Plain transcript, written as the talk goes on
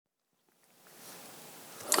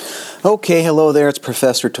Okay, hello there. It's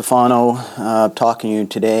Professor Tufano talking to you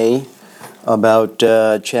today about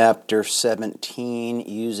Chapter 17,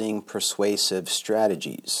 Using Persuasive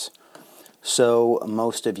Strategies. So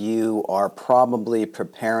most of you are probably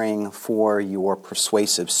preparing for your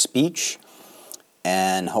persuasive speech,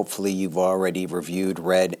 and hopefully you've already reviewed,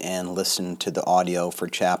 read, and listened to the audio for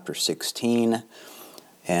Chapter 16.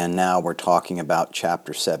 And now we're talking about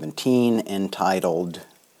Chapter 17,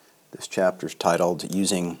 this chapter's titled,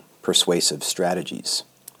 Using Persuasive Strategies.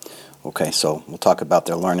 Okay, so we'll talk about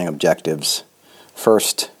their learning objectives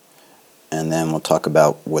first, and then we'll talk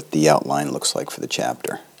about what the outline looks like for the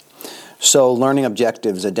chapter. So, learning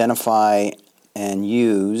objectives: identify and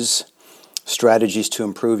use strategies to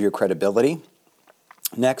improve your credibility.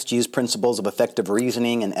 Next, use principles of effective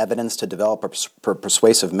reasoning and evidence to develop a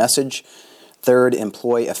persuasive message. Third,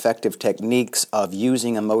 employ effective techniques of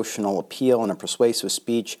using emotional appeal in a persuasive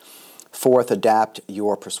speech. Fourth, adapt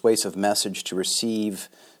your persuasive message to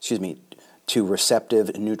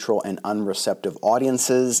receptive, neutral, and unreceptive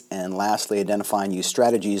audiences. And lastly, identify and use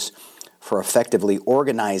strategies for effectively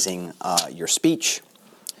organizing your speech.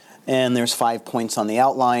 And there's 5 points on the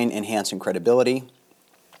outline: enhancing credibility,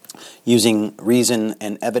 using reason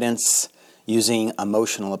and evidence, using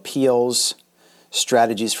emotional appeals,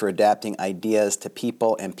 strategies for adapting ideas to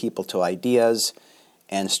people and people to ideas,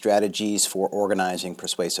 and strategies for organizing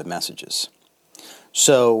persuasive messages.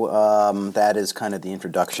 So that is kind of the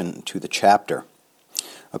introduction to the chapter.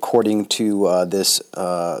 According to this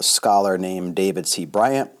scholar named David C.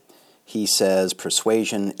 Bryant, he says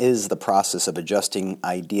persuasion is the process of adjusting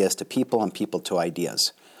ideas to people and people to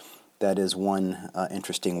ideas. That is one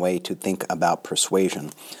interesting way to think about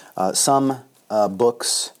persuasion. Some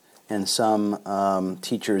books and some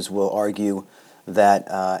teachers will argue that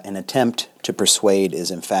an attempt to persuade is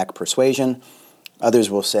in fact persuasion. Others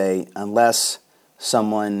will say unless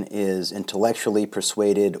someone is intellectually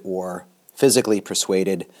persuaded or physically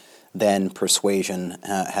persuaded, then persuasion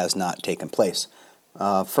has not taken place.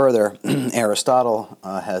 Further, Aristotle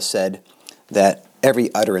has said that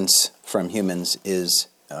every utterance from humans is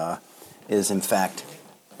in fact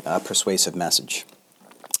a persuasive message.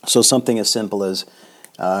 So something as simple as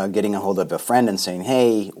getting a hold of a friend and saying,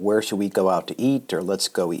 hey, where should we go out to eat? Or let's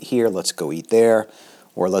go eat here, let's go eat there,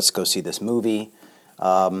 or let's go see this movie.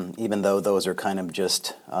 Even though those are kind of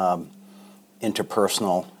just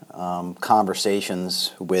interpersonal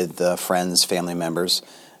conversations with friends, family members,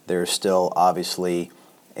 there's still obviously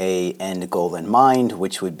an end goal in mind,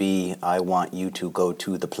 which would be, I want you to go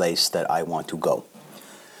to the place that I want to go.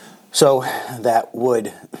 So that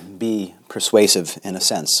would be persuasive in a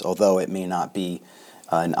sense, although it may not be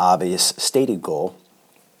an obvious stated goal,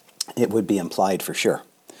 it would be implied for sure.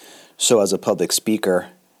 So as a public speaker,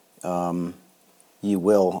 you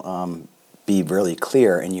will be really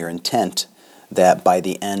clear in your intent that by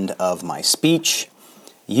the end of my speech,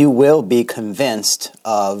 you will be convinced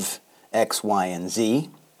of X, Y, and Z.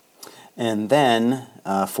 And then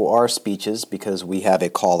for our speeches, because we have a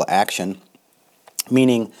call to action,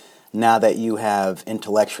 meaning now that you have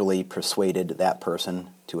intellectually persuaded that person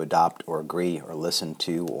to adopt or agree or listen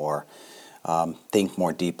to or think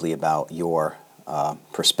more deeply about your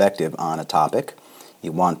perspective on a topic,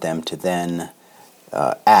 you want them to then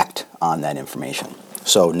act on that information.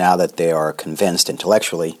 So now that they are convinced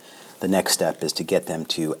intellectually, the next step is to get them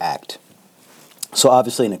to act. So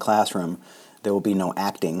obviously in a classroom, there will be no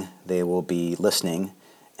acting. They will be listening,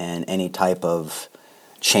 and any type of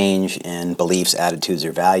change in beliefs, attitudes,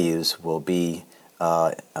 or values will be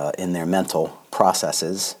in their mental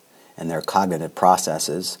processes and their cognitive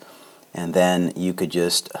processes. And then you could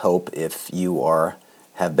just hope, if you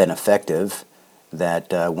have been effective,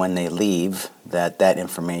 that when they leave, that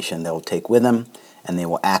information they'll take with them and they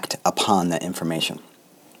will act upon that information.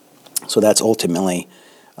 So that's ultimately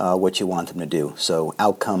what you want them to do. So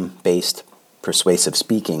outcome-based persuasive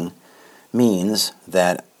speaking means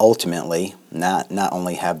that ultimately not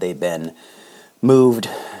only have they been moved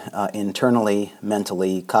internally,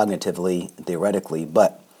 mentally, cognitively, theoretically,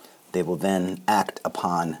 but they will then act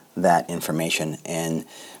upon that information and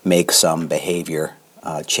make some behavior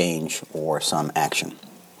change or some action.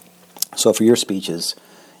 So for your speeches,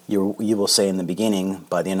 you will say in the beginning,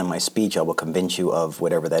 by the end of my speech, I will convince you of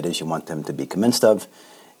whatever that is you want them to be convinced of.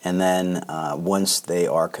 And then once they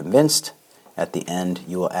are convinced, at the end,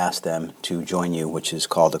 you will ask them to join you, which is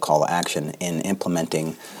called a call to action, in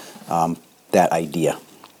implementing that idea,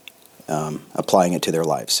 applying it to their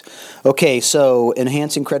lives. Okay, so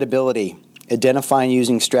enhancing credibility, identifying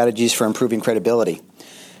using strategies for improving credibility.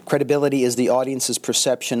 Credibility is the audience's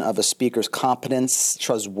perception of a speaker's competence,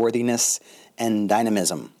 trustworthiness, and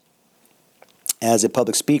dynamism. As a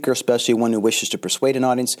public speaker, especially one who wishes to persuade an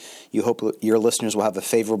audience, you hope your listeners will have a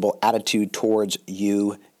favorable attitude towards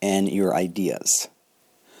you and your ideas.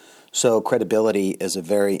 So credibility is a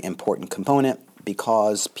very important component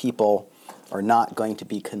because people are not going to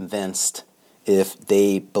be convinced if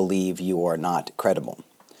they believe you are not credible.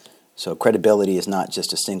 So credibility is not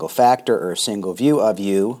just a single factor or a single view of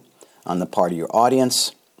you on the part of your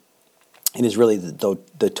audience. It is really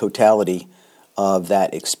the totality of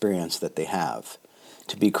that experience that they have.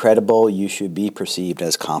 To be credible, you should be perceived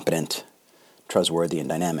as competent, trustworthy, and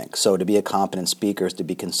dynamic. So to be a competent speaker is to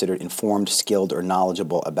be considered informed, skilled, or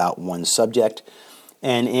knowledgeable about one's subject.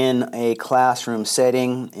 And in a classroom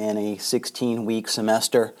setting, in a 16-week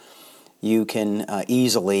semester, you can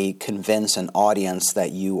easily convince an audience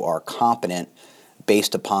that you are competent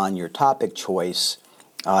based upon your topic choice,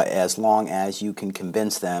 as long as you can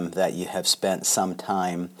convince them that you have spent some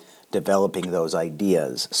time developing those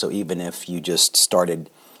ideas. So even if you just started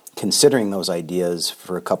considering those ideas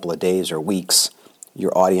for a couple of days or weeks,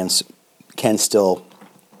 your audience can still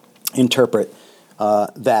interpret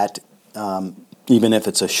that even if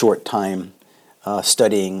it's a short time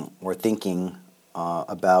studying or thinking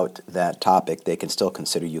about that topic, they can still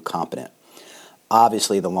consider you competent.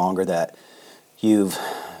 Obviously, the longer that you've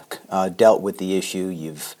dealt with the issue,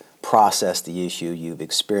 you've processed the issue, you've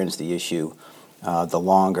experienced the issue, the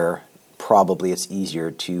longer probably it's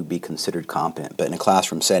easier to be considered competent. But in a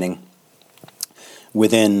classroom setting,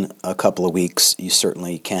 within a couple of weeks, you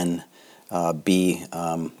certainly can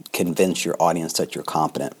convince your audience that you're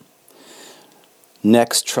competent.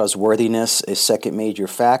 Next, trustworthiness, a second major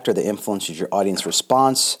factor that influences your audience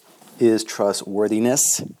response is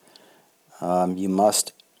trustworthiness.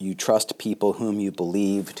 You trust people whom you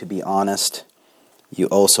believe to be honest. You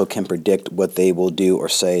also can predict what they will do or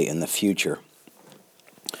say in the future.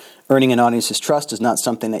 Earning an audience's trust is not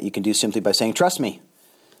something that you can do simply by saying, "Trust me."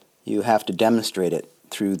 You have to demonstrate it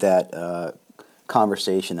through that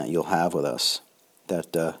conversation that you'll have with us,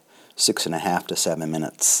 that 6.5 to 7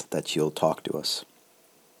 minutes that you'll talk to us.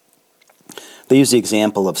 They use the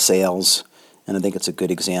example of sales, and I think it's a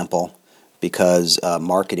good example because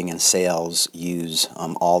marketing and sales use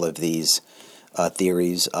all of these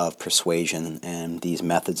theories of persuasion and these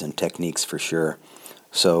methods and techniques for sure.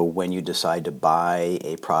 So when you decide to buy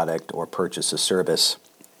a product or purchase a service,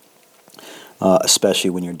 especially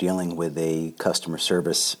when you're dealing with a customer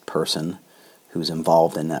service person who's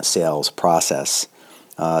involved in that sales process,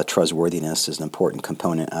 trustworthiness is an important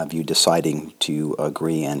component of you deciding to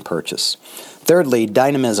agree and purchase. Thirdly,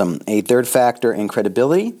 dynamism. A third factor in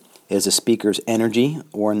credibility is a speaker's energy,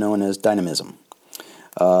 or known as dynamism.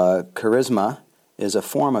 Charisma is a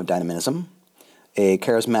form of dynamism. A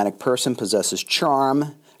charismatic person possesses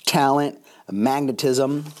charm, talent,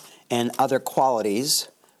 magnetism, and other qualities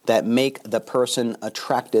that make the person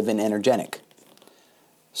attractive and energetic.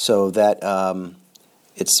 So that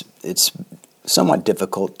it's somewhat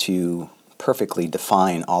difficult to perfectly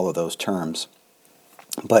define all of those terms.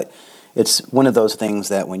 But it's one of those things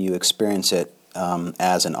that when you experience it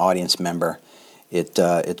as an audience member,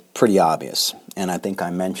 it's pretty obvious. And I think I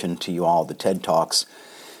mentioned to you all the TED Talks.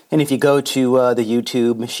 And if you go to the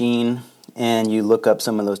YouTube machine and you look up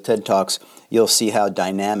some of those TED Talks, you'll see how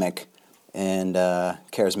dynamic and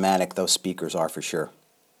charismatic those speakers are for sure.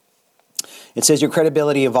 It says your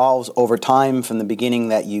credibility evolves over time from the beginning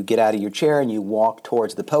that you get out of your chair and you walk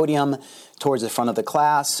towards the podium, towards the front of the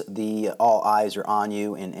class. All eyes are on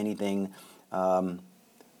you, and anything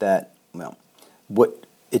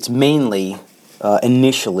it's mainly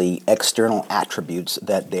initially external attributes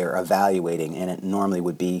that they're evaluating, and it normally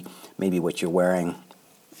would be maybe what you're wearing,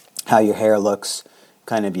 how your hair looks,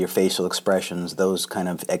 kind of your facial expressions, those kind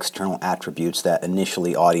of external attributes that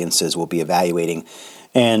initially audiences will be evaluating.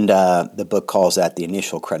 And the book calls that the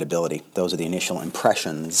initial credibility. Those are the initial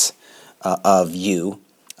impressions of you,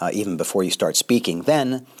 even before you start speaking.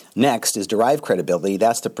 Then, next is derived credibility.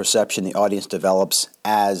 That's the perception the audience develops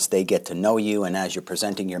as they get to know you and as you're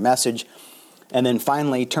presenting your message. And then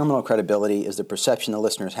finally, terminal credibility is the perception the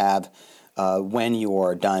listeners have when you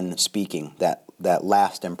are done speaking, that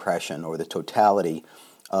last impression or the totality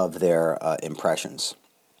of their impressions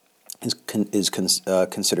is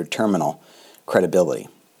considered terminal credibility.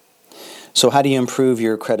 So how do you improve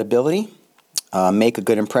your credibility? Make a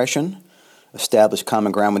good impression, establish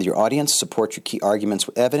common ground with your audience, support your key arguments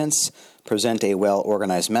with evidence, present a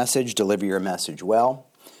well-organized message, deliver your message well,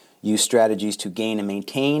 use strategies to gain and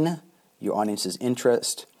maintain your audience's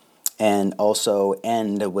interest, and also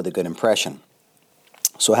end with a good impression.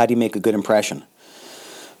 So how do you make a good impression?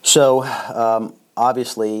 So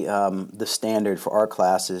obviously the standard for our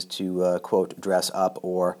class is to, quote, dress up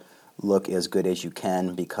or look as good as you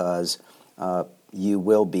can, because you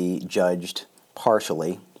will be judged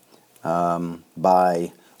partially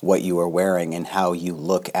by what you are wearing and how you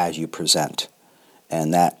look as you present.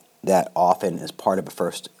 And that often is part of a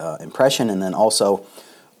first impression, and then also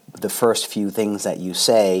the first few things that you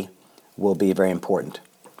say will be very important.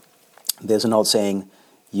 There's an old saying,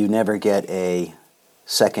 you never get a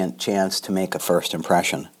second chance to make a first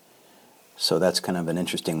impression. So that's kind of an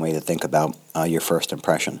interesting way to think about your first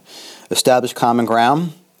impression. Establish common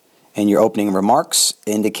ground in your opening remarks.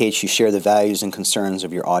 Indicates you share the values and concerns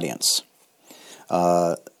of your audience.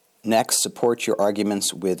 Next, support your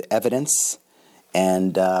arguments with evidence.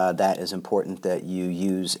 And that is important that you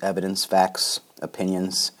use evidence, facts,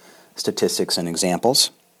 opinions, statistics, and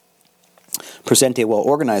examples. Present a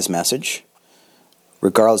well-organized message.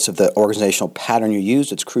 Regardless of the organizational pattern you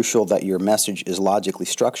use, it's crucial that your message is logically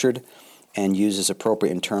structured and uses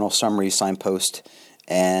appropriate internal summaries, signpost,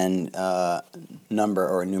 and number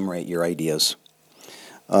or enumerate your ideas.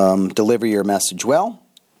 Deliver your message well.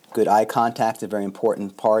 Good eye contact is a very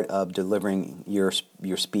important part of delivering your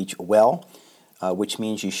speech well, which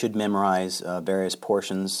means you should memorize various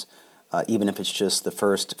portions, even if it's just the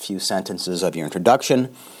first few sentences of your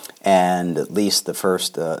introduction, and at least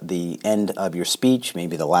the end of your speech,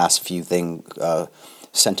 maybe the last few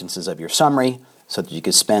sentences of your summary, so that you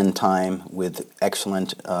can spend time with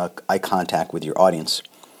excellent eye contact with your audience.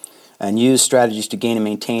 And use strategies to gain and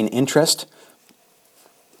maintain interest.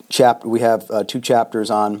 We have 2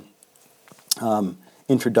 chapters on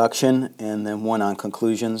introduction and then one on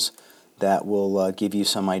conclusions that will give you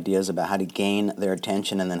some ideas about how to gain their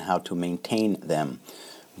attention and then how to maintain them.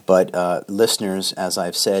 But listeners, as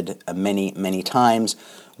I've said many, many times,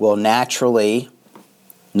 will naturally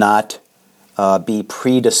not be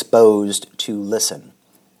predisposed to listen.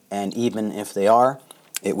 And even if they are,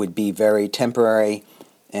 it would be very temporary,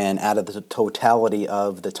 and out of the totality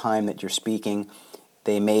of the time that you're speaking,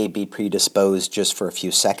 they may be predisposed just for a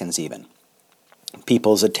few seconds even.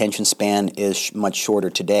 People's attention span is much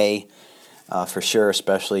shorter today, for sure,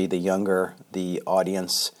 especially the younger the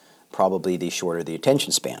audience, probably the shorter the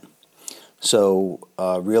attention span. So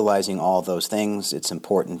realizing all those things, it's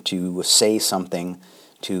important to say something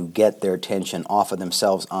to get their attention off of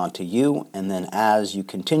themselves onto you, and then as you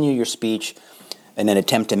continue your speech, in an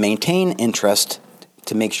attempt to maintain interest,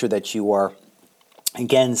 to make sure that you are,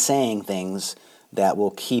 again, saying things that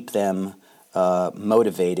will keep them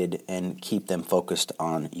motivated and keep them focused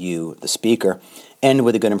on you, the speaker. End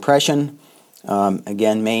with a good impression.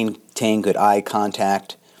 Again, maintain good eye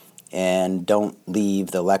contact, and don't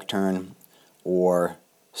leave the lectern or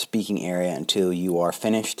speaking area until you are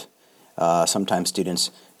finished. Sometimes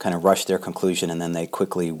students kind of rush their conclusion and then they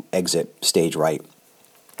quickly exit stage right.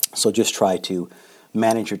 So just try to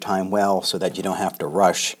manage your time well so that you don't have to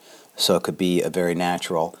rush, so it could be a very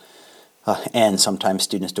natural. And sometimes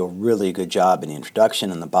students do a really good job in the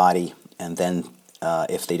introduction and the body, and then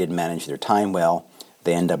if they didn't manage their time well,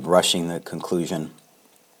 they end up rushing the conclusion.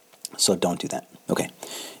 So don't do that. Okay.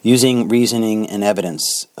 Using reasoning and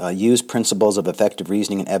evidence. Use principles of effective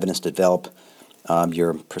reasoning and evidence to develop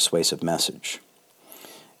your persuasive message.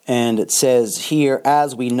 And it says here,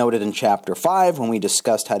 as we noted in Chapter 5 when we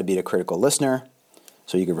discussed how to be a critical listener,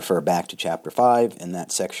 so you can refer back to Chapter 5 in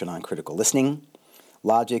that section on critical listening,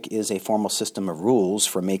 logic is a formal system of rules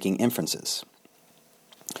for making inferences.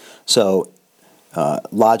 So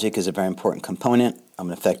logic is a very important component of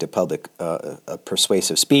an effective public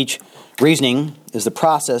persuasive speech. Reasoning is the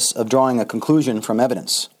process of drawing a conclusion from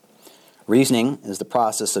evidence. Reasoning is the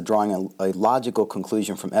process of drawing a logical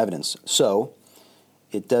conclusion from evidence. So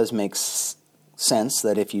it does make sense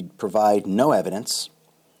that if you provide no evidence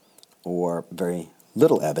or very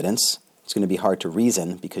little evidence, it's going to be hard to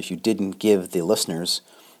reason because you didn't give the listeners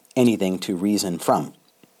anything to reason from.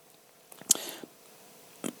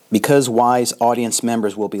 Because wise audience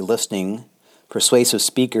members will be listening, persuasive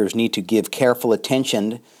speakers need to give careful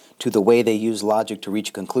attention to the way they use logic to reach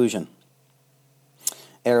a conclusion.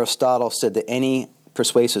 Aristotle said that any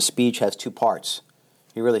persuasive speech has 2 parts.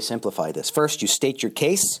 He really simplified this. First, you state your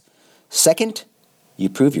case. Second, you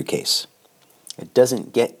prove your case. It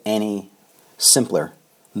doesn't get any simpler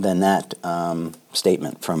than that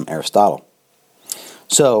statement from Aristotle.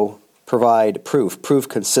 So, provide proof. Proof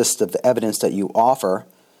consists of the evidence that you offer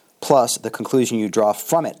plus the conclusion you draw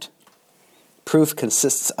from it. Proof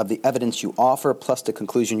consists of the evidence you offer plus the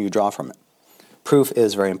conclusion you draw from it. Proof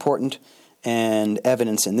is very important, and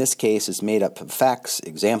evidence in this case is made up of facts,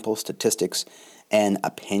 examples, statistics, and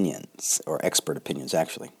opinions, or expert opinions,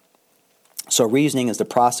 actually. So reasoning is the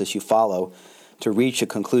process you follow to reach a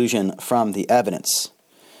conclusion from the evidence.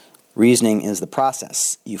 Reasoning is the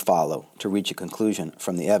process you follow to reach a conclusion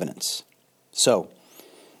from the evidence. So,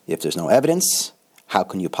 if there's no evidence, how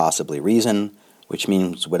can you possibly reason? Which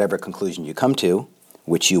means whatever conclusion you come to,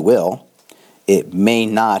 which you will, it may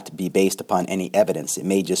not be based upon any evidence. It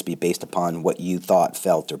may just be based upon what you thought,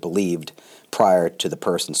 felt, or believed prior to the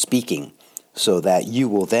person speaking, so that you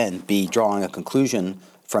will then be drawing a conclusion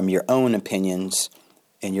from your own opinions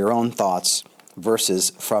and your own thoughts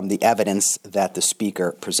versus from the evidence that the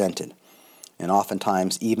speaker presented. And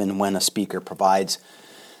oftentimes, even when a speaker provides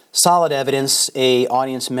solid evidence, an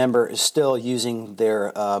audience member is still using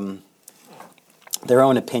their own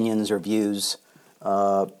opinions or views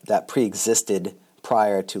that pre-existed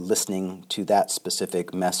prior to listening to that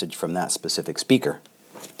specific message from that specific speaker.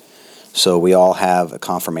 So we all have a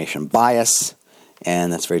confirmation bias,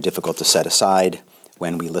 and that's very difficult to set aside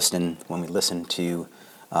when we listen to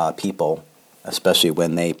people, especially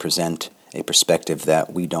when they present a perspective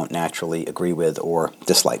that we don't naturally agree with or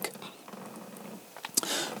dislike.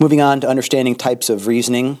 Moving on to understanding types of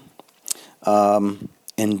reasoning,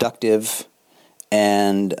 inductive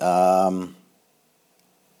and,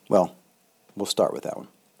 we'll start with that one.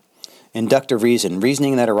 Inductive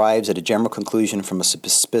reasoning that arrives at a general conclusion from a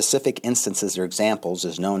specific instances or examples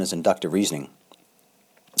is known as inductive reasoning.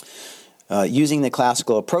 Using the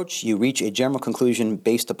classical approach, you reach a general conclusion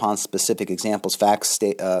based upon specific examples, facts,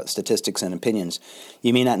 statistics, and opinions.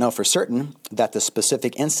 You may not know for certain that the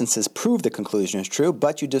specific instances prove the conclusion is true,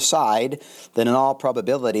 but you decide that in all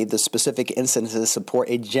probability the specific instances support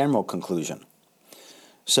a general conclusion.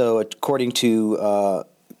 So according to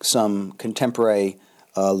some contemporary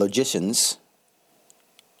logicians,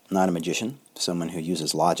 not a magician, someone who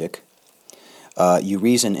uses logic, you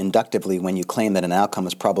reason inductively when you claim that an outcome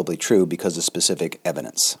is probably true because of specific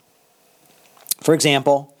evidence. For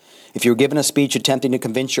example, if you were given a speech attempting to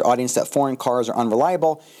convince your audience that foreign cars are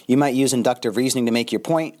unreliable, you might use inductive reasoning to make your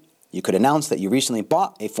point. You could announce that you recently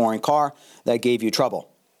bought a foreign car that gave you trouble.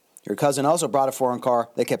 Your cousin also brought a foreign car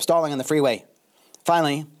that kept stalling on the freeway.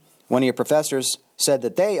 Finally, one of your professors said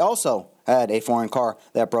that they also had a foreign car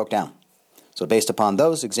that broke down. So based upon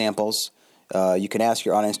those examples, you can ask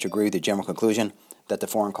your audience to agree with the general conclusion that the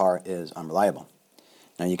foreign car is unreliable.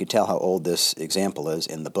 Now you can tell how old this example is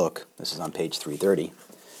in the book. This is on page 330,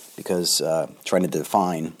 because trying to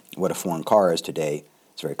define what a foreign car is today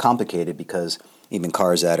is very complicated, because even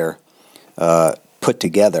cars that are put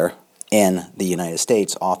together in the United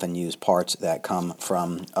States often use parts that come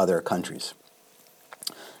from other countries.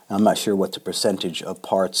 I'm not sure what the percentage of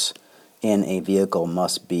parts in a vehicle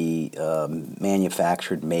must be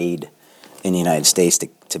manufactured, made in the United States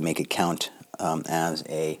to make it count as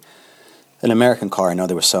an American car. I know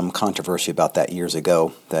there was some controversy about that years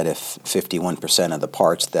ago, that if 51% of the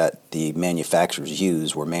parts that the manufacturers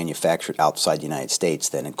use were manufactured outside the United States,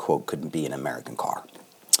 then it, quote, couldn't be an American car.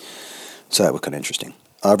 So that was kind of interesting.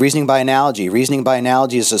 Reasoning by analogy. Reasoning by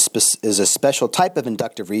analogy is a special type of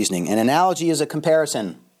inductive reasoning. An analogy is a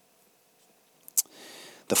comparison.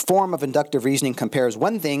 The form of inductive reasoning compares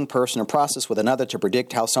one thing, person, or process with another to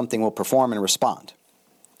predict how something will perform and respond.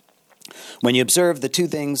 When you observe that two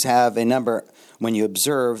things have a number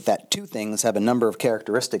of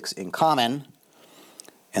characteristics in common,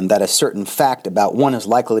 and that a certain fact about one is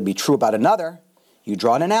likely to be true about another, you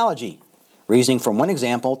draw an analogy, reasoning from one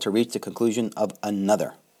example to reach the conclusion of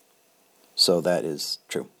another. So that is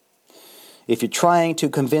true. If you're trying to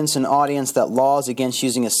convince an audience that laws against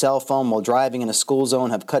using a cell phone while driving in a school zone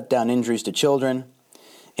have cut down injuries to children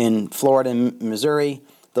in Florida and Missouri,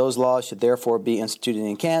 those laws should therefore be instituted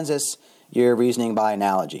in Kansas, you're reasoning by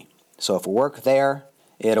analogy. So if it worked there,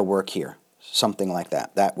 it'll work here. Something like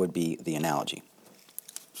that. That would be the analogy.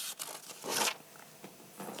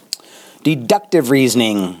 Deductive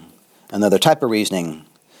reasoning, another type of reasoning.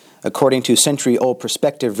 According to century-old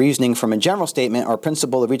perspective, reasoning from a general statement or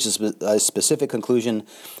principle that reaches a specific conclusion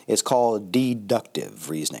is called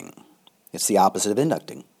deductive reasoning. It's the opposite of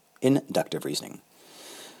inductive reasoning.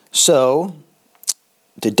 So,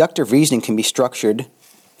 deductive reasoning can be structured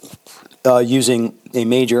using a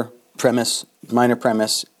major premise, minor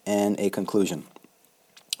premise, and a conclusion.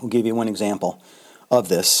 We'll give you one example of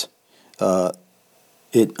this.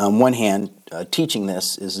 On one hand, teaching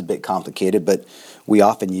this is a bit complicated, but we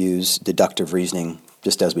often use deductive reasoning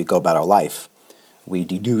just as we go about our life. We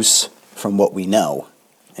deduce from what we know,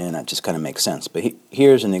 and that just kind of makes sense. But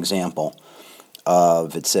here's an example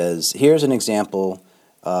of, it says, here's an example,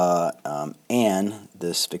 Anne,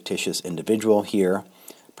 this fictitious individual here,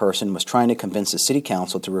 person, was trying to convince the city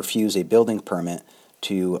council to refuse a building permit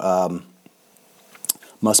to,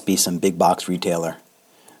 must be some big box retailer,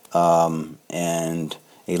 and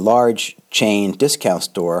a large chain discount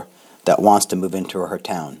store that wants to move into her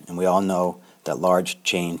town. And we all know that large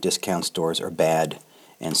chain discount stores are bad,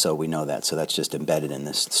 and so we know that. So that's just embedded in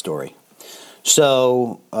this story.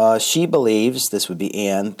 So she believes, this would be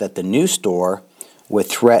Anne, that the new store would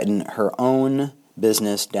threaten her own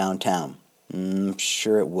business downtown.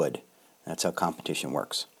 Sure it would. That's how competition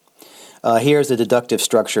works. Here's the deductive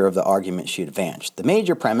structure of the argument she advanced. The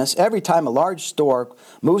major premise: every time a large store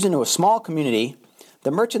moves into a small community,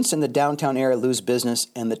 the merchants in the downtown area lose business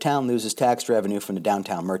and the town loses tax revenue from the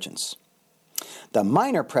downtown merchants. The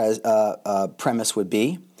minor premise would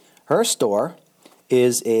be her store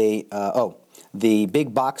is the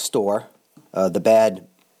big box store, the bad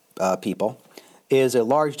people, is a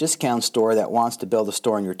large discount store that wants to build a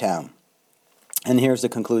store in your town. And here's the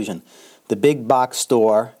conclusion. The big box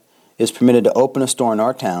store is permitted to open a store in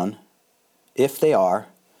our town. If they are,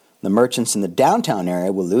 the merchants in the downtown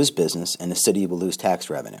area will lose business and the city will lose tax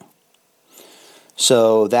revenue.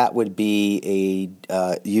 So that would be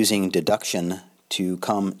using deduction to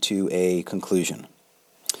come to a conclusion.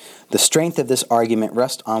 The strength of this argument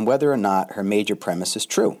rests on whether or not her major premise is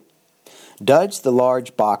true. Does the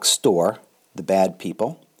large box store, the bad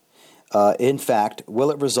people, in fact,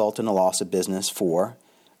 will it result in a loss of business for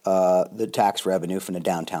the tax revenue from the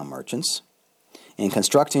downtown merchants? In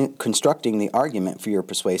constructing the argument for your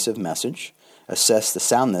persuasive message, assess the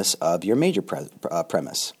soundness of your major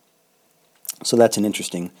premise. So that's an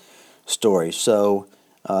interesting story. So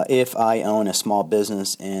if I own a small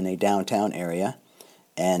business in a downtown area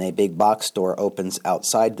and a big box store opens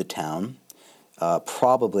outside the town,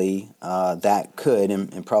 probably that could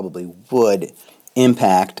and probably would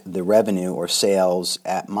impact the revenue or sales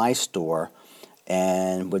at my store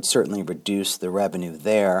and would certainly reduce the revenue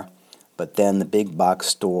there, but then the big box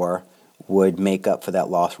store would make up for that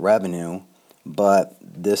lost revenue, but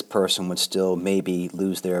this person would still maybe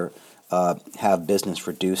lose their, have business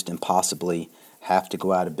reduced and possibly have to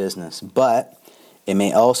go out of business. But it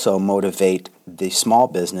may also motivate the small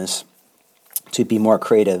business to be more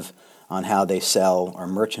creative on how they sell or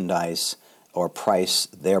merchandise or price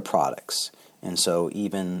their products. And so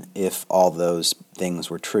even if all those things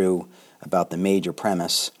were true about the major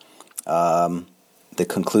premise, the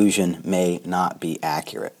conclusion may not be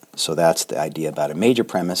accurate. So that's the idea about a major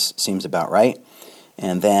premise seems about right.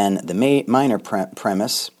 And then the minor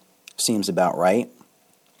premise seems about right,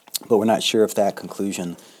 but we're not sure if that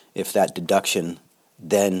conclusion, if that deduction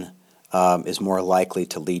then is more likely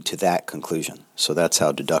to lead to that conclusion. So that's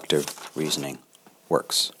how deductive reasoning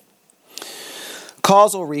works.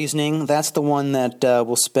 Causal reasoning, that's the one that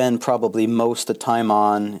we'll spend probably most of the time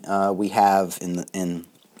on. We have in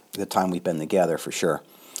the time we've been together for sure.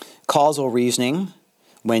 Causal reasoning,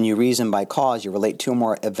 when you reason by cause, you relate two or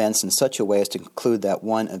more events in such a way as to conclude that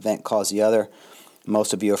one event caused the other.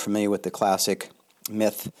 Most of you are familiar with the classic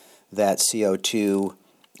myth that CO2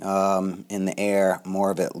 in the air,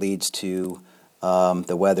 more of it leads to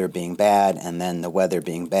the weather being bad, and then the weather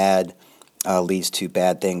being bad leads to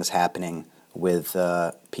bad things happening with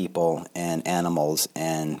people and animals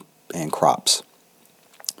and crops.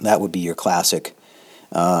 That would be your classic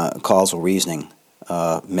causal reasoning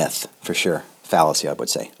myth, for sure. Fallacy, I would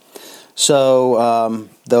say. So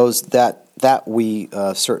that we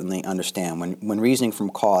certainly understand. When reasoning from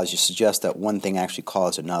cause, you suggest that one thing actually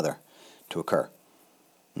caused another to occur.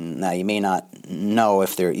 Now, you may not know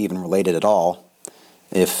if they're even related at all,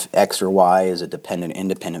 if X or Y is a dependent,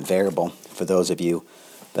 independent variable. For those of you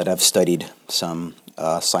that have studied some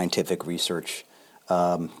scientific research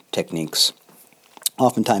techniques,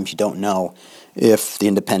 oftentimes you don't know if the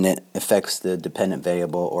independent affects the dependent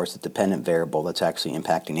variable or it's the dependent variable that's actually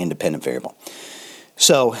impacting the independent variable.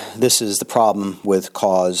 So this is the problem with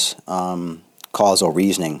causal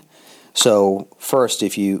reasoning. So first,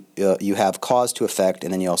 if you have cause to effect,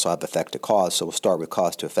 and then you also have effect to cause, so we'll start with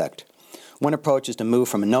cause to effect. One approach is to move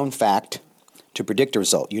from a known fact to predict a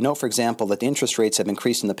result. You know, for example, that the interest rates have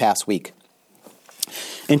increased in the past week.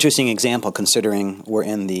 Interesting example, considering we're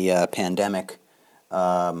in the pandemic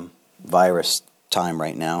virus time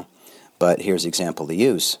right now, but here's the example to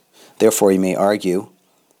use. Therefore, you may argue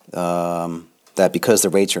that because the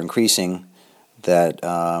rates are increasing, that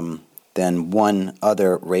then one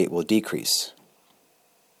other rate will decrease.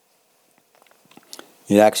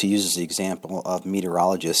 It actually uses the example of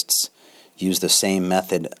meteorologists use the same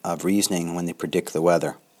method of reasoning when they predict the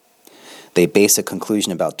weather. They base a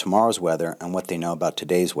conclusion about tomorrow's weather on what they know about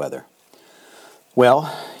today's weather.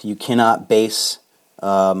 Well, you cannot base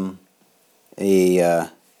you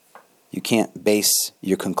can't base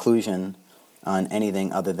your conclusion on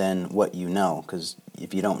anything other than what you know, because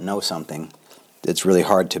if you don't know something, it's really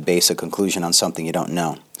hard to base a conclusion on something you don't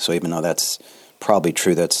know. So even though that's probably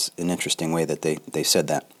true. That's an interesting way that they said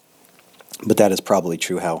that. But that is probably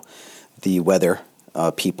true how the weather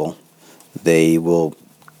people, they will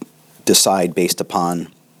decide based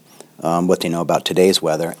upon what they know about today's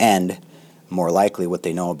weather, and more likely what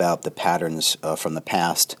they know about the patterns from the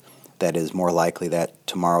past. That is more likely that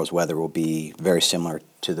tomorrow's weather will be very similar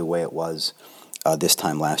to the way it was this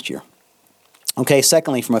time last year. Okay,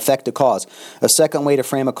 secondly, from effect to cause. A second way to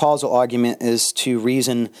frame a causal argument is to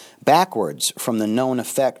reason backwards from the known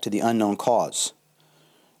effect to the unknown cause.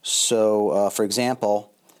 So, for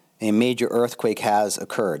example, a major earthquake has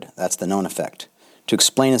occurred. That's the known effect. To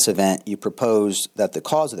explain this event, you propose that the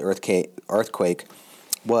cause of the earthquake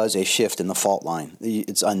was a shift in the fault line.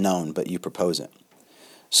 It's unknown, but you propose it.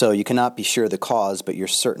 So you cannot be sure of the cause, but you're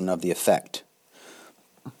certain of the effect.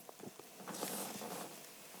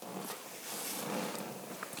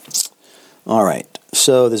 All right,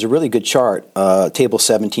 so there's a really good chart, table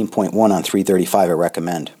 17.1 on 335 I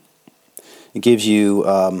recommend. It gives you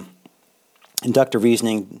inductive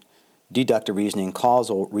reasoning, deductive reasoning,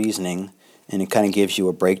 causal reasoning, and it kind of gives you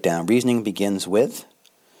a breakdown. Reasoning begins with,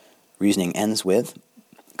 reasoning ends with,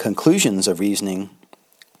 conclusions of reasoning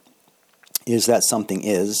is that something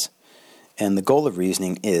is, and the goal of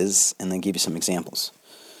reasoning is, and then give you some examples.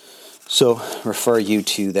 So refer you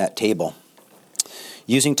to that table.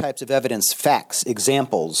 Using types of evidence, facts,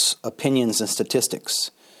 examples, opinions, and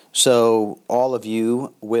statistics. So all of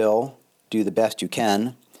you will do the best you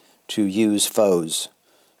can to use FOES,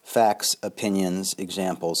 facts, opinions,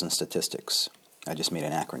 examples, and statistics. I just made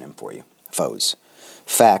an acronym for you, FOES.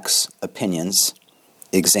 Facts, opinions,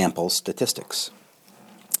 examples, statistics.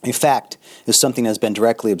 A fact is something that has been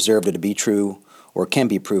directly observed to be true or can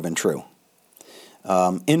be proven true.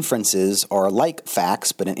 Inferences are like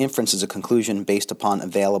facts, but an inference is a conclusion based upon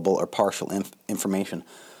available or partial information.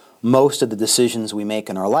 Most of the decisions we make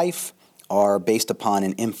in our life are based upon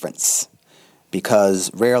an inference,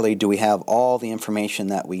 because rarely do we have all the information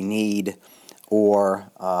that we need,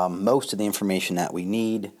 or most of the information that we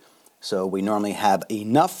need. So we normally have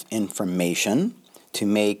enough information to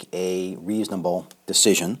make a reasonable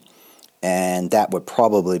decision, and that would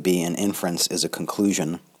probably be an inference is a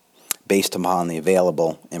conclusion based upon the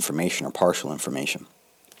available information or partial information.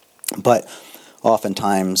 But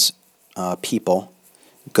oftentimes people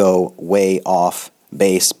go way off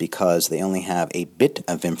base because they only have a bit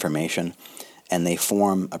of information and they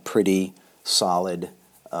form a pretty solid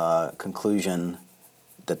conclusion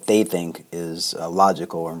that they think is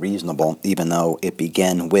logical and reasonable, even though it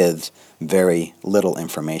began with very little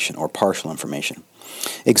information or partial information.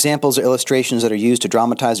 Examples or illustrations that are used to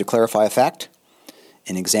dramatize or clarify a fact.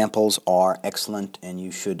 And examples are excellent, and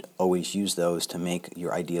you should always use those to make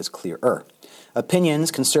your ideas clearer. Opinions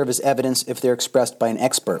can serve as evidence if they're expressed by an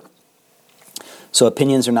expert. So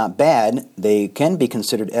opinions are not bad. They can be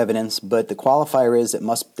considered evidence, but the qualifier is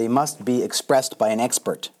that they must be expressed by an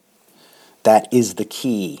expert. That is the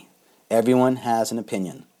key. Everyone has an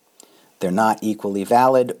opinion. They're not equally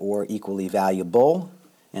valid or equally valuable,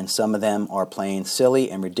 and some of them are plain silly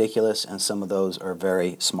and ridiculous, and some of those are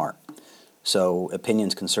very smart. So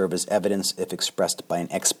opinions can serve as evidence if expressed by an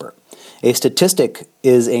expert. A statistic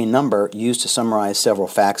is a number used to summarize several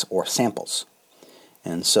facts or samples.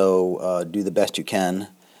 And so do the best you can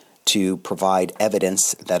to provide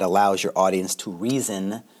evidence that allows your audience to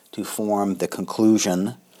reason, to form the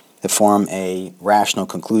conclusion, to form a rational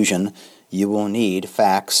conclusion. You will need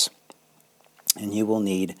facts, and you will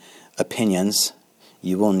need opinions,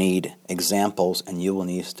 you will need examples, and you will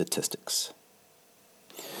need statistics.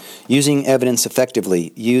 Using evidence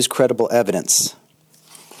effectively. Use credible evidence.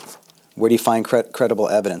 Where do you find credible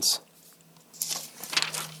evidence?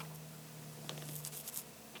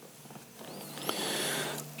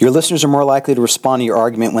 Your listeners are more likely to respond to your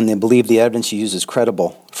argument when they believe the evidence you use is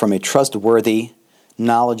credible, from a trustworthy,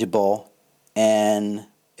 knowledgeable, and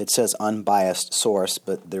it says unbiased source,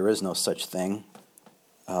 but there is no such thing.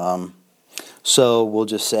 So we'll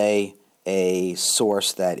just say a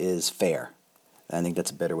source that is fair. I think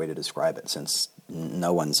that's a better way to describe it, since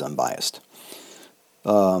no one's unbiased.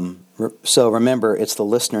 So remember, it's the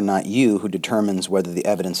listener, not you, who determines whether the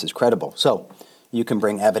evidence is credible. So you can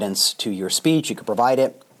bring evidence to your speech, you can provide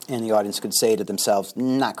it, and the audience could say to themselves,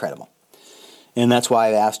 not credible. And that's why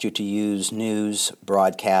I've asked you to use news,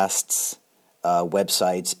 broadcasts,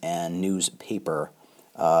 websites, and newspaper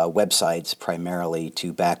websites primarily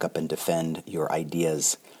to back up and defend your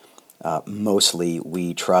ideas. Mostly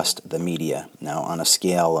we trust the media. Now, on a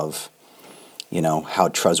scale of, how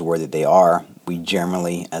trustworthy they are, we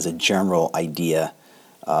generally, as a general idea,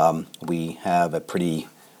 we have a pretty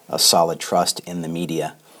solid trust in the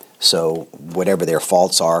media. So whatever their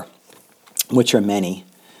faults are, which are many,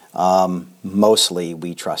 mostly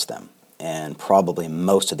we trust them. And probably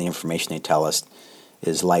most of the information they tell us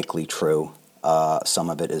is likely true. Some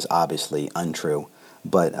of it is obviously untrue,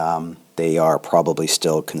 but they are probably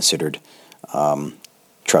still considered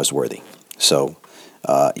trustworthy. So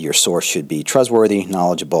your source should be trustworthy,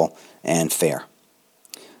 knowledgeable, and fair.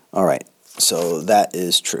 All right, so that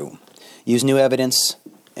is true. Use new evidence.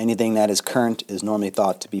 Anything that is current is normally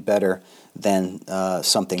thought to be better than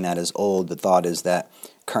something that is old. The thought is that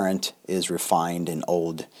current is refined and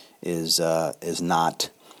old is not.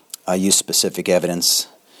 Use specific evidence.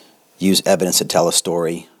 Use evidence to tell a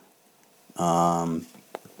story.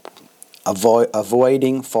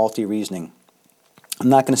 Avoiding faulty reasoning. I'm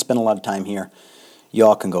not going to spend a lot of time here.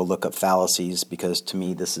 Y'all can go look up fallacies, because to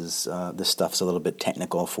me this stuff's a little bit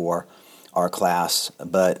technical for our class.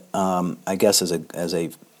 But I guess as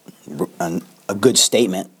a good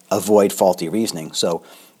statement, avoid faulty reasoning. So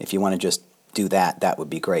if you want to just do that, that would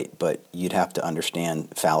be great. But you'd have to understand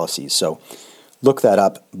fallacies. So look that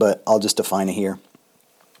up. But I'll just define it here.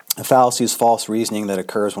 A fallacy is false reasoning that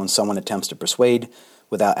occurs when someone attempts to persuade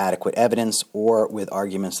without adequate evidence or with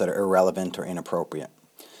arguments that are irrelevant or inappropriate.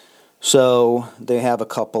 So they have a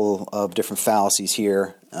couple of different fallacies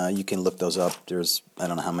here. You can look those up. I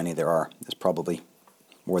don't know how many there are. There's probably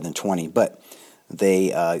more than 20, but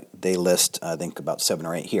they list, I think, about 7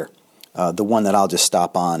 or 8 here. The one that I'll just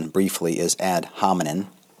stop on briefly is ad hominem.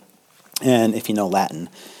 And if you know Latin,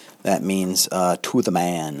 that means to the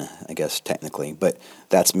man, I guess, technically. But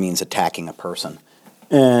that means attacking a person.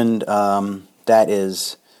 And that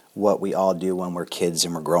is what we all do when we're kids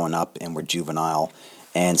and we're growing up and we're juvenile.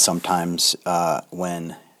 And sometimes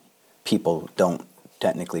when people don't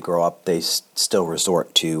technically grow up, they still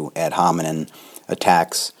resort to ad hominem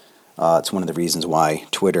attacks. It's one of the reasons why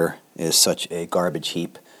Twitter is such a garbage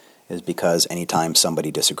heap, is because anytime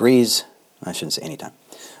somebody disagrees, I shouldn't say anytime,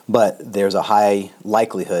 but there's a high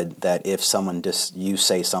likelihood that if you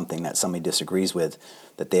say something that somebody disagrees with,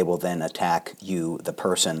 that they will then attack you, the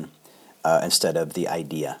person, instead of the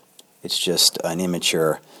idea. It's just an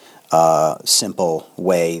immature, simple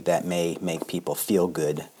way that may make people feel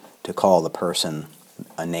good to call the person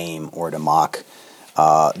a name or to mock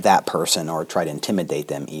that person or try to intimidate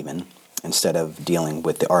them even, instead of dealing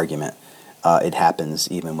with the argument. It happens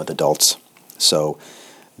even with adults. So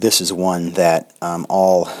this is one that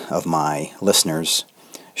all of my listeners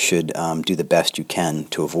should do the best you can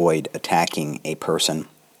to avoid attacking a person,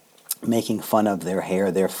 making fun of their hair,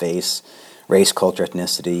 their face, race, culture,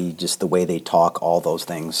 ethnicity, just the way they talk, all those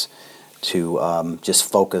things, to just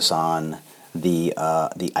focus on the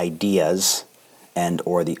ideas and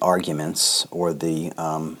or the arguments or the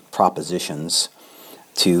propositions,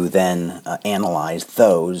 to then analyze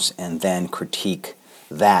those and then critique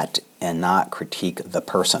that and not critique the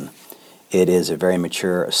person. It is a very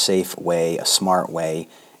mature, a safe way, a smart way,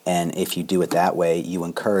 and if you do it that way, you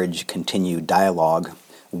encourage continued dialogue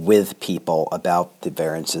with people about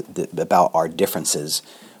about our differences.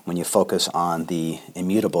 When you focus on the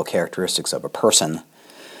immutable characteristics of a person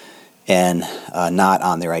and not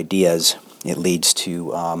on their ideas, it leads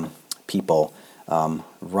to people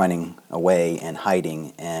running away and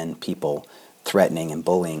hiding, and people threatening and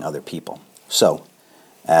bullying other people. So,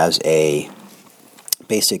 as a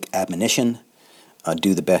basic admonition,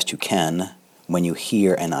 do the best you can when you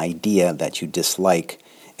hear an idea that you dislike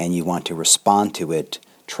and you want to respond to it.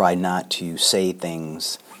 Try not to say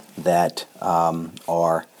things that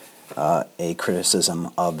are a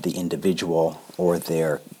criticism of the individual or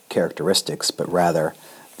their characteristics, but rather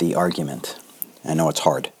the argument. I know it's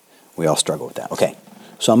hard. We all struggle with that. Okay,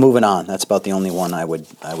 so I'm moving on. That's about the only one I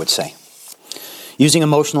would say. Using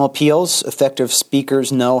emotional appeals. Effective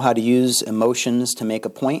speakers know how to use emotions to make a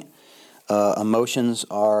point. Emotions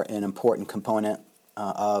are an important component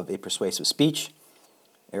of a persuasive speech.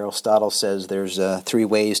 Aristotle says there's 3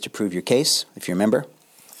 ways to prove your case, if you remember.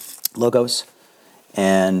 Logos,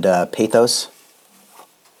 and pathos,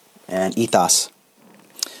 and ethos.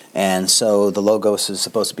 And so the logos is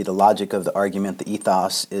supposed to be the logic of the argument, the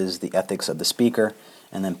ethos is the ethics of the speaker,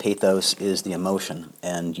 and then pathos is the emotion.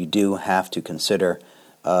 And you do have to consider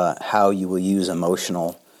how you will use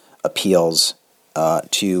emotional appeals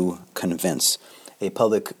to convince. A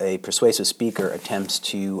persuasive speaker attempts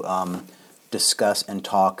to discuss and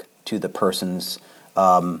talk to the person's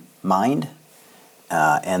mind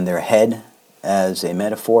and their head as a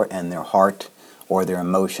metaphor, and their heart or their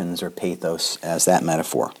emotions or pathos as that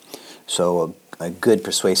metaphor. So a good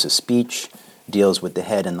persuasive speech deals with the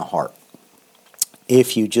head and the heart.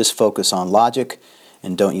 If you just focus on logic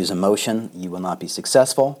and don't use emotion, you will not be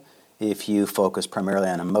successful. If you focus primarily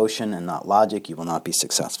on emotion and not logic, you will not be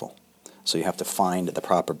successful. So you have to find the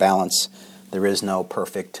proper balance. There is no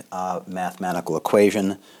perfect mathematical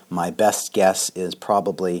equation. My best guess is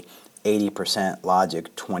probably 80%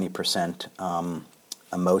 logic, 20%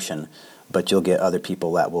 emotion, but you'll get other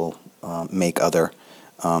people that will make other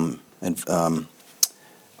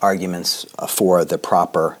arguments for the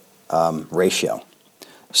proper ratio.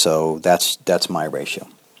 So that's my ratio.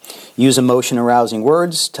 Use emotion-arousing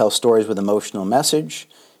words. Tell stories with emotional message.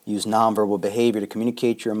 Use nonverbal behavior to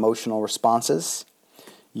communicate your emotional responses.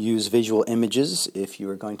 Use visual images if you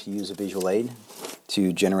are going to use a visual aid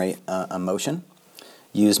to generate emotion.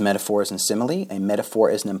 Use metaphors and simile. A metaphor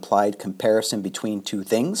is an implied comparison between two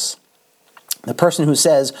things. The person who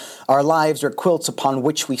says, "Our lives are quilts upon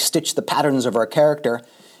which we stitch the patterns of our character.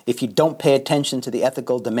 If you don't pay attention to the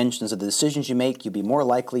ethical dimensions of the decisions you make, you'll be more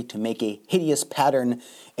likely to make a hideous pattern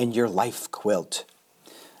in your life quilt."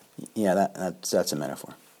 Yeah, that's a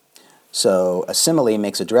metaphor. So a simile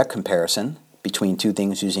makes a direct comparison between two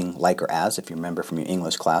things using like or as, if you remember from your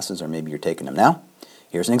English classes, or maybe you're taking them now.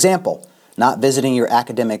 Here's an example. Not visiting your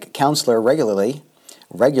academic counselor regularly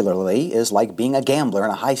is like being a gambler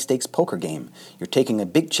in a high-stakes poker game. You're taking a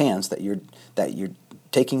big chance that you're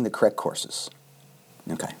taking the correct courses.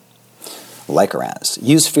 Okay. Like or as.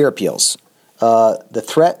 Use fear appeals. The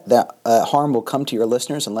threat that harm will come to your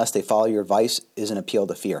listeners unless they follow your advice is an appeal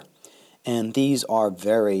to fear. And these are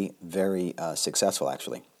very, very successful,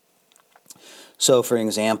 actually. So, for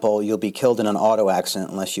example, you'll be killed in an auto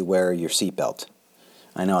accident unless you wear your seatbelt.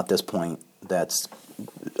 I know at this point that's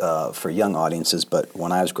for young audiences, but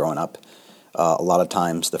when I was growing up, a lot of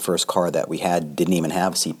times the first car that we had didn't even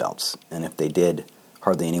have seatbelts. And if they did,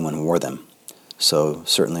 hardly anyone wore them. So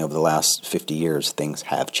certainly over the last 50 years, things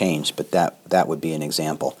have changed. But that would be an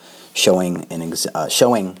example, showing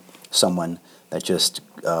someone that just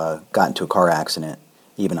got into a car accident,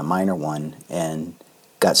 even a minor one, and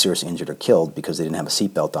got seriously injured or killed because they didn't have a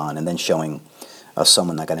seatbelt on, and then showing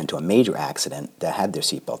someone that got into a major accident that had their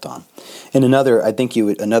seatbelt on. And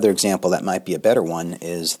another example that might be a better one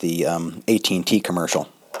is the AT&T commercial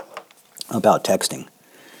about texting.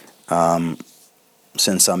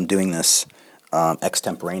 Since I'm doing this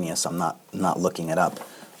extemporaneous, I'm not looking it up,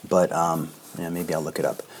 but maybe I'll look it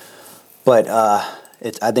up. But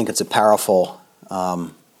I think it's a powerful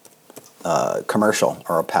commercial,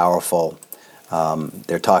 or a powerful.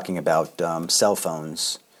 They're talking about cell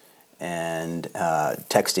phones and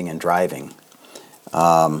texting and driving.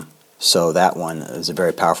 So that one is a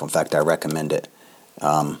very powerful. In fact, I recommend it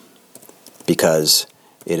because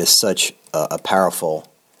it is such a powerful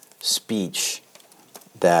speech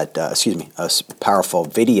that, a powerful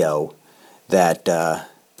video that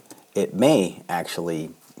it may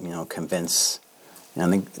actually, convince. I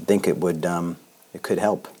think it would, it could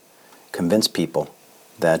help convince people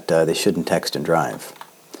that they shouldn't text and drive.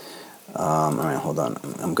 All right, hold on.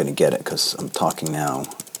 I'm going to get it because I'm talking now.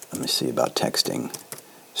 Let me see about texting.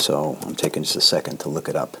 So I'm taking just a second to look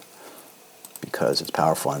it up because it's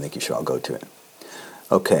powerful. I think you should all go to it.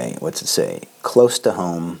 Okay, what's it say? Close to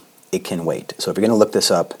home, it can wait. So if you're going to look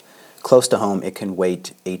this up, close to home, it can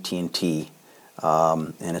wait, AT&T,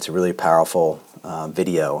 and it's a really powerful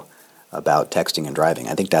video about texting and driving.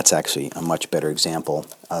 I think that's actually a much better example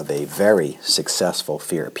of a very successful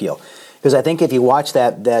fear appeal. Because I think if you watch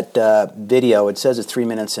that video, it says it's 3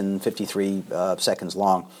 minutes and 53 seconds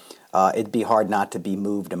long. It'd be hard not to be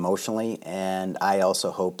moved emotionally, and I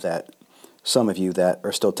also hope that some of you that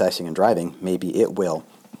are still texting and driving, maybe it will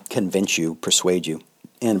convince you, persuade you,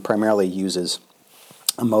 and primarily uses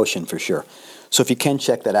emotion for sure. So if you can,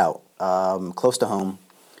 check that out. Close to home,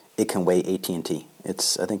 it can wait, AT&T.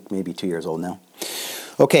 It's, I think, maybe 2 years old now.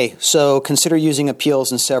 Okay, so consider using appeals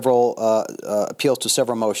to several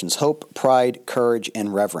emotions: hope, pride, courage,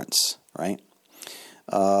 and reverence. Right.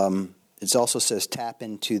 It also says tap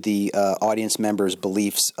into the audience members'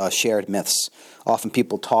 beliefs, shared myths. Often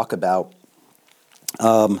people talk about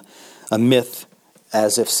a myth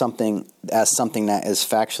as something that is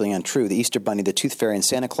factually untrue. The Easter Bunny, the Tooth Fairy, and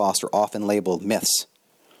Santa Claus are often labeled myths.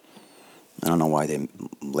 I don't know why they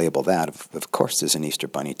label that. Of course there's an Easter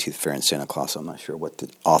Bunny, Tooth Fairy, and Santa Claus. I'm not sure what the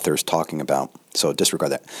author is talking about, so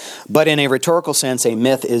disregard that. But in a rhetorical sense, a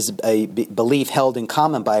myth is a belief held in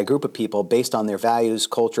common by a group of people based on their values,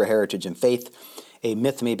 culture, heritage, and faith. A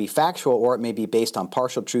myth may be factual, or it may be based on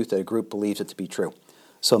partial truth that a group believes it to be true.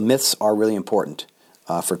 So myths are really important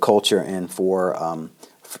for culture and for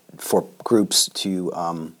groups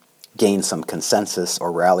to gain some consensus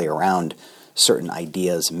or rally around certain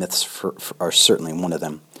ideas. Myths are certainly one of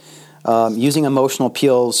them. Using emotional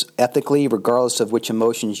appeals ethically, regardless of which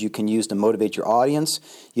emotions you can use to motivate your audience,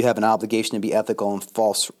 you have an obligation to be ethical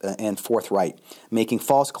and forthright. Making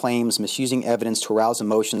false claims, misusing evidence to arouse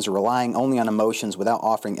emotions, or relying only on emotions without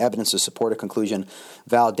offering evidence to support a conclusion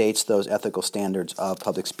validates those ethical standards of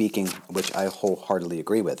public speaking, which I wholeheartedly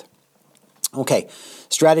agree with. Okay,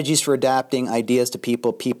 strategies for adapting ideas to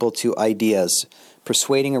people, people to ideas.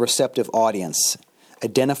 Persuading a receptive audience.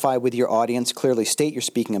 Identify with your audience, clearly state your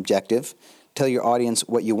speaking objective, tell your audience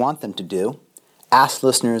what you want them to do, ask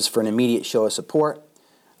listeners for an immediate show of support.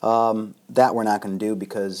 That we're not going to do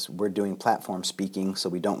because we're doing platform speaking, so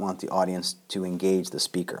we don't want the audience to engage the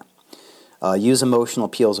speaker. Use emotional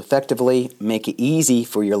appeals effectively, make it easy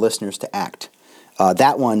for your listeners to act.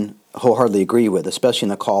 That one, wholeheartedly agree with, especially in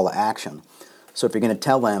the call to action. So if you're going to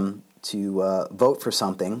tell them to vote for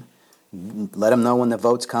something, let them know when the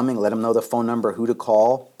vote's coming. Let them know the phone number, who to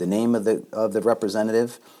call, the name of the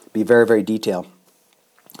representative. Be very, very detailed.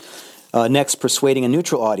 Next, persuading a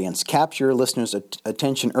neutral audience. Capture your listeners'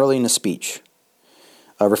 attention early in the speech.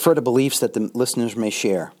 Refer to beliefs that the listeners may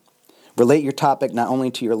share. Relate your topic not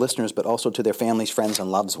only to your listeners, but also to their families, friends,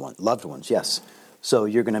 and loved ones. Yes. So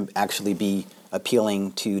you're going to actually be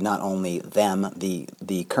appealing to not only them,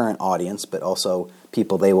 the current audience, but also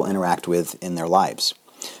people they will interact with in their lives.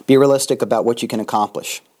 Be realistic about what you can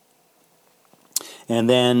accomplish. And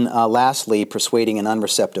then lastly, persuading an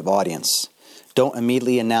unreceptive audience. Don't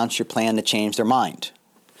immediately announce your plan to change their mind.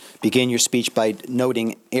 Begin your speech by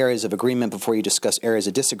noting areas of agreement before you discuss areas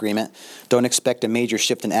of disagreement. Don't expect a major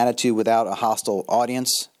shift in attitude without a hostile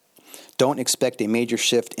audience. Don't expect a major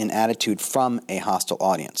shift in attitude from a hostile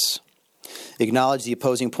audience. Acknowledge the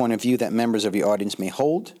opposing point of view that members of your audience may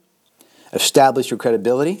hold. Establish your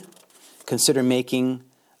credibility. Consider making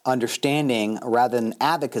understanding rather than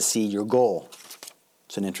advocacy your goal.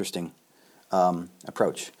 It's an interesting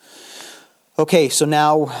approach. Okay, so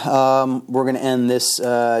now we're going to end this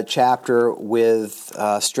chapter with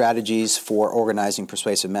strategies for organizing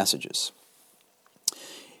persuasive messages.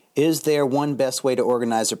 Is there one best way to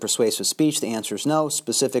organize a persuasive speech? The answer is no.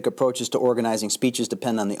 Specific approaches to organizing speeches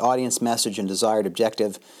depend on the audience, message, and desired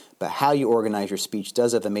objective, but how you organize your speech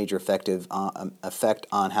does have a major effect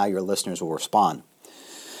on how your listeners will respond.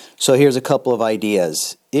 So here's a couple of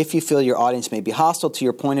ideas. If you feel your audience may be hostile to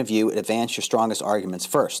your point of view, advance your strongest arguments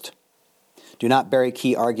first. Do not bury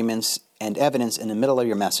key arguments and evidence in the middle of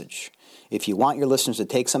your message. If you want your listeners to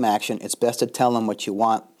take some action, it's best to tell them what you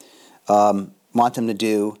want them to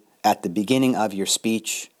do at the beginning of your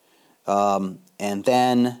speech, and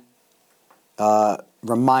then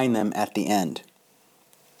remind them at the end.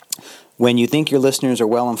 When you think your listeners are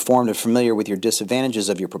well informed and familiar with your disadvantages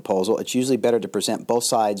of your proposal, it's usually better to present both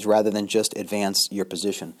sides rather than just advance your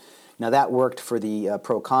position. Now that worked for the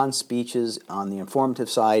pro-con speeches on the informative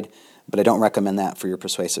side, but I don't recommend that for your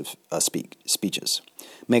persuasive speeches.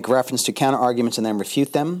 Make reference to counter-arguments and then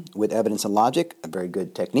refute them with evidence and logic, a very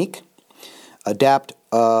good technique. Adapt,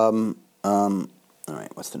 all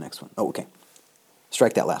right, what's the next one? Oh, okay.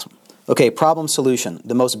 Strike that last one. Okay, problem solution.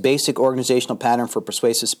 The most basic organizational pattern for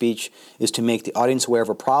persuasive speech is to make the audience aware of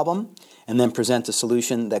a problem and then present a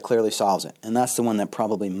solution that clearly solves it. And that's the one that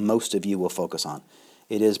probably most of you will focus on.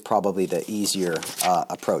 It is probably the easier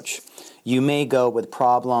approach. You may go with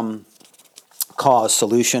problem, cause,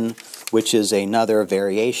 solution, which is another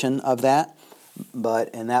variation of that.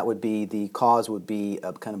 And that would be, the cause would be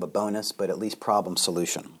kind of a bonus, but at least problem,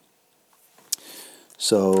 solution.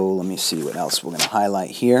 So let me see what else we're going to highlight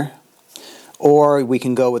here. Or we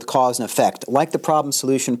can go with cause and effect. Like the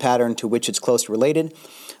problem-solution pattern to which it's closely related,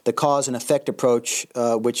 the cause and effect approach,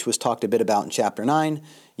 which was talked a bit about in Chapter 9,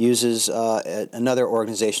 uses another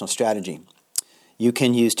organizational strategy. You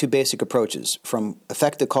can use two basic approaches, from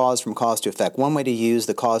effect to cause, from cause to effect. One way to use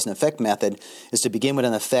the cause and effect method is to begin with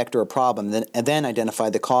an effect or a problem, and then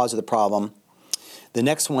identify the cause of the problem. The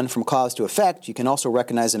next one, from cause to effect, you can also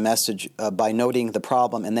recognize a message by noting the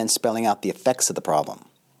problem and then spelling out the effects of the problem.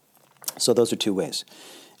 So those are two ways.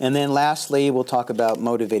 And then lastly, we'll talk about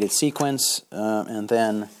motivated sequence, and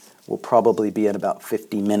then we'll probably be at about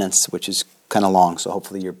 50 minutes, which is kind of long, so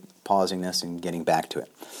hopefully you're pausing this and getting back to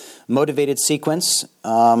it. Motivated sequence,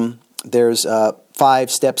 there's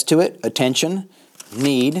 5 steps to it: attention,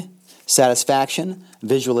 need, satisfaction,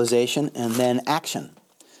 visualization, and then action.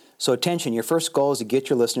 So attention, your first goal is to get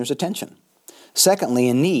your listeners' attention. Secondly,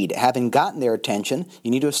 in need, having gotten their attention,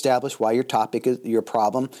 you need to establish why your topic, your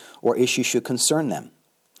problem, or issue should concern them.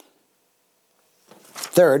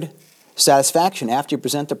 Third, satisfaction. After you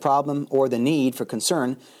present the problem or the need for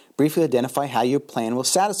concern, briefly identify how your plan will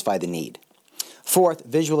satisfy the need. Fourth,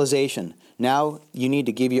 visualization. Now you need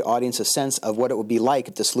to give your audience a sense of what it would be like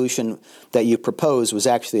if the solution that you proposed was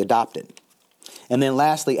actually adopted. And then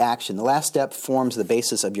lastly, action. The last step forms the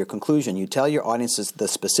basis of your conclusion. You tell your audiences the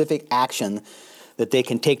specific action that they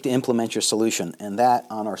can take to implement your solution. And that,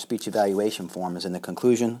 on our speech evaluation form, is in the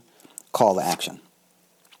conclusion, call to action.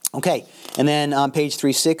 Okay, and then on page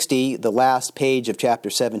 360, the last page of chapter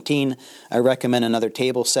 17, I recommend another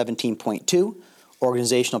table, 17.2,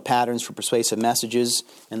 organizational patterns for persuasive messages,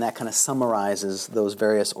 and that kind of summarizes those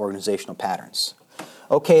various organizational patterns.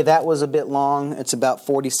 Okay, that was a bit long. It's about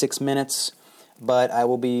 46 minutes, but I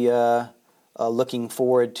will be looking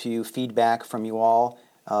forward to feedback from you all.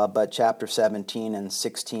 But chapter 17 and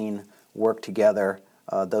 16 work together.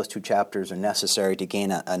 Those two chapters are necessary to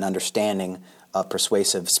gain an understanding of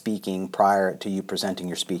persuasive speaking prior to you presenting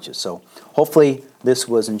your speeches. So hopefully this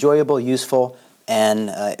was enjoyable, useful, and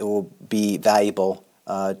it will be valuable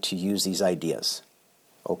to use these ideas.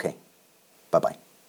 Okay, bye-bye.